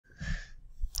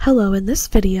Hello, in this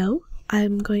video,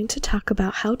 I'm going to talk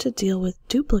about how to deal with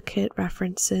duplicate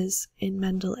references in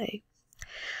Mendeley.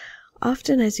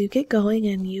 Often as you get going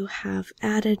and you have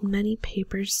added many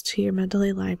papers to your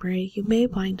Mendeley library, you may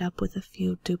wind up with a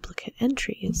few duplicate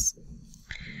entries.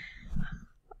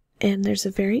 And there's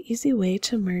a very easy way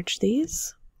to merge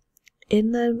these.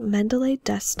 In the Mendeley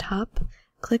desktop,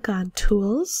 click on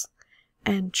Tools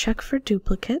and check for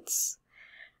duplicates.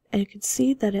 And you can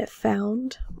see that it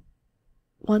found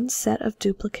one set of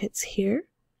duplicates here,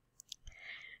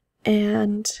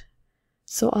 and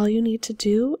so all you need to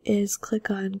do is click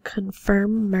on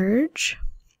Confirm Merge,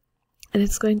 and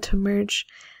it's going to merge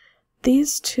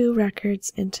these two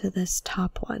records into this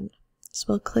top one. So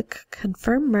we'll click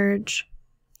Confirm Merge,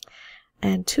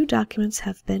 and two documents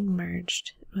have been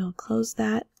merged. We'll close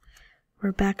that.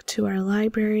 We're back to our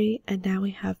library, and now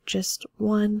we have just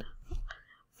one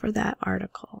for that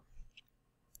article.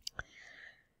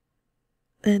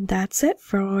 And that's it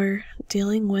for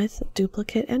dealing with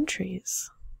duplicate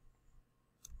entries.